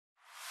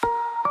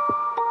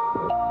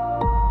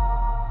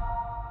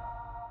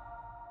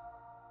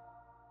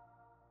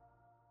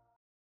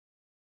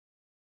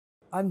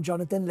I'm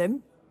Jonathan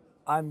Lim.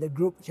 I'm the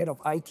group head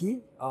of IT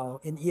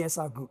in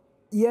ESR Group.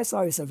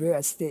 ESR is a real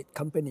estate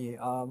company,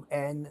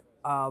 and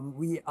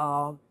we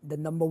are the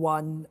number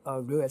one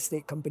real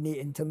estate company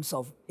in terms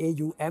of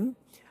AUM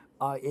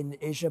in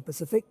Asia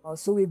Pacific.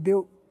 So we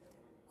built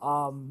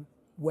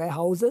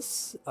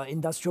warehouses,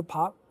 industrial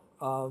park.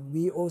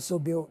 We also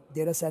built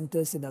data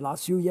centers in the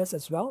last few years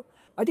as well.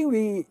 I think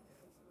we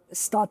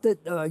started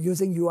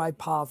using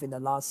UiPath in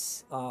the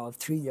last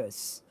 3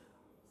 years.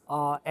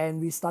 And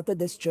we started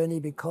this journey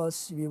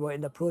because we were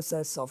in the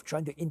process of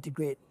trying to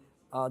integrate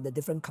the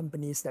different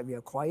companies that we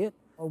acquired.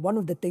 One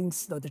of the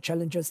things, the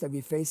challenges that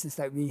we face is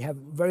that we have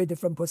very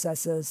different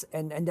processes,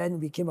 and then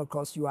we came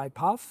across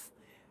UiPath.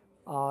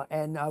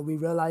 And we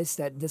realized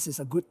that this is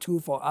a good tool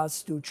for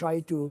us to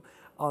try to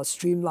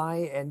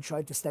streamline and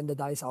try to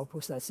standardize our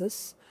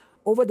processes.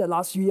 Over the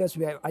last few years,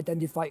 we have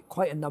identified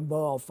quite a number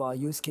of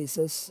use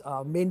cases,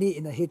 mainly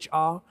in the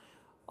HR,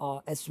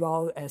 as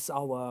well as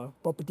our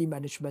property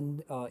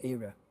management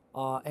area.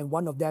 And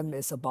one of them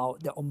is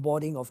about the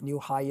onboarding of new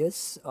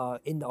hires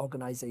in the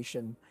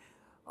organization.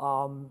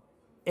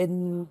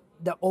 In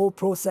the old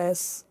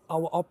process,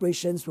 our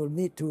operations will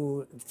need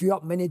to fill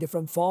up many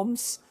different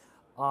forms,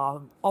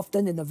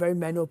 often in a very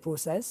manual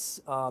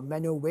process,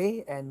 manual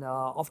way, and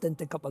often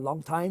take up a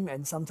long time.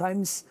 And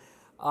sometimes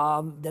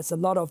there's a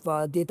lot of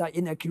data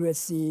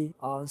inaccuracy.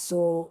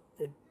 So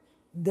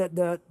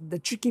the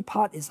tricky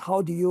part is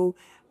how do you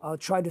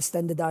try to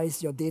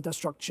standardize your data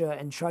structure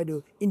and try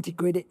to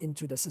integrate it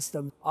into the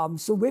system.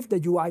 So with the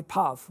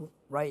UiPath,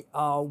 right,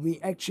 we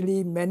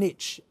actually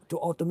manage to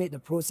automate the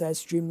process,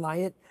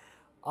 streamline it,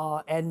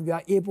 and we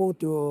are able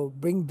to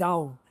bring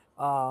down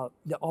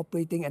the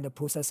operating and the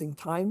processing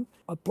time,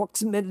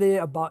 approximately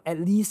about at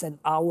least an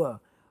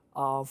hour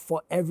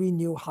for every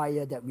new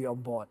hire that we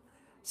onboard.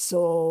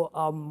 So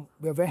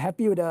we're very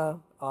happy with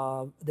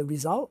the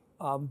result.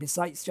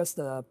 Besides just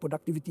the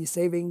productivity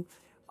saving,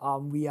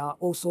 we are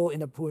also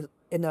in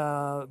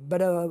a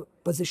better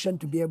position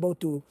to be able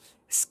to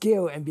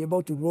scale and be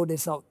able to roll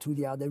this out to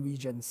the other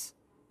regions.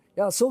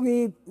 Yeah, so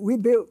we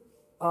built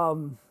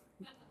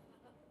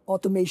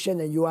automation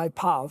and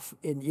UiPath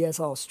in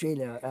ESR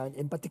Australia, and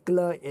in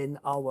particular in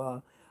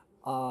our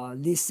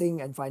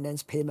leasing and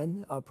finance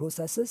payment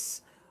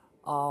processes.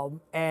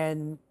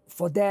 And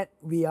for that,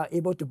 we are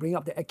able to bring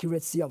up the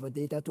accuracy of the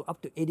data to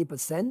up to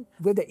 80%.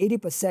 With the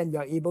 80%, we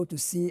are able to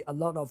see a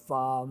lot of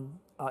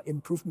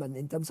improvement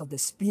in terms of the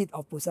speed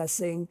of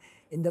processing,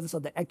 in terms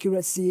of the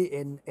accuracy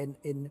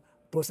in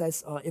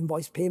process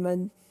invoice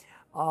payment.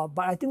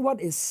 But I think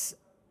what is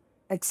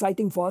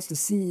exciting for us to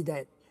see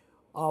that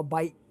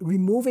by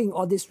removing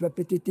all this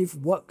repetitive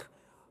work,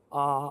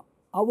 our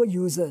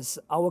users,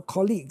 our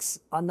colleagues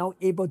are now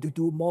able to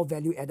do more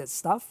value-added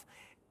stuff.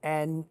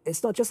 And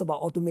it's not just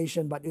about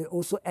automation, but it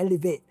also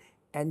elevate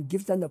and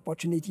gives them the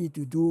opportunity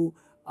to do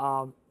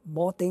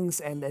more things,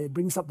 and it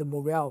brings up the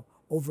morale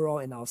overall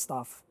in our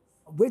staff.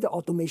 With the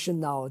automation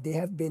now, they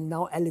have been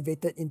now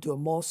elevated into a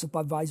more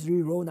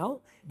supervisory role now.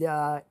 They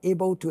are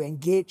able to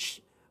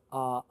engage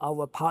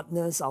our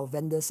partners, our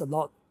vendors a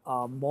lot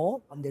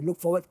more. They look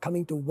forward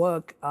coming to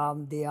work.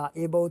 They are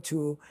able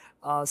to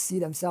see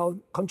themselves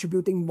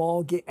contributing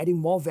more, adding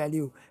more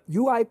value.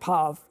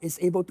 UiPath is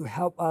able to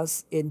help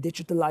us in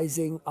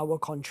digitalizing our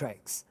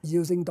contracts,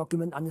 using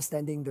document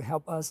understanding to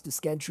help us to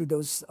scan through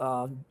those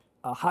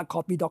hard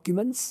copy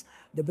documents.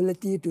 The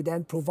ability to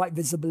then provide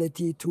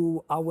visibility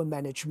to our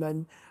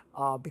management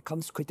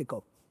becomes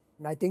critical.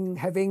 And I think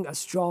having a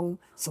strong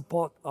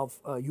support of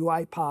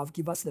UiPath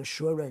gives us the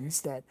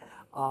assurance that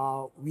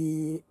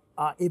we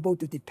are able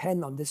to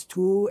depend on this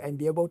tool and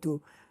be able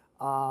to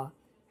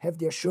have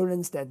the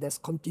assurance that there's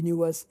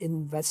continuous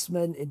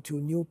investment into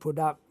new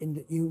product, in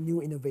the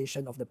new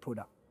innovation of the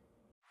product.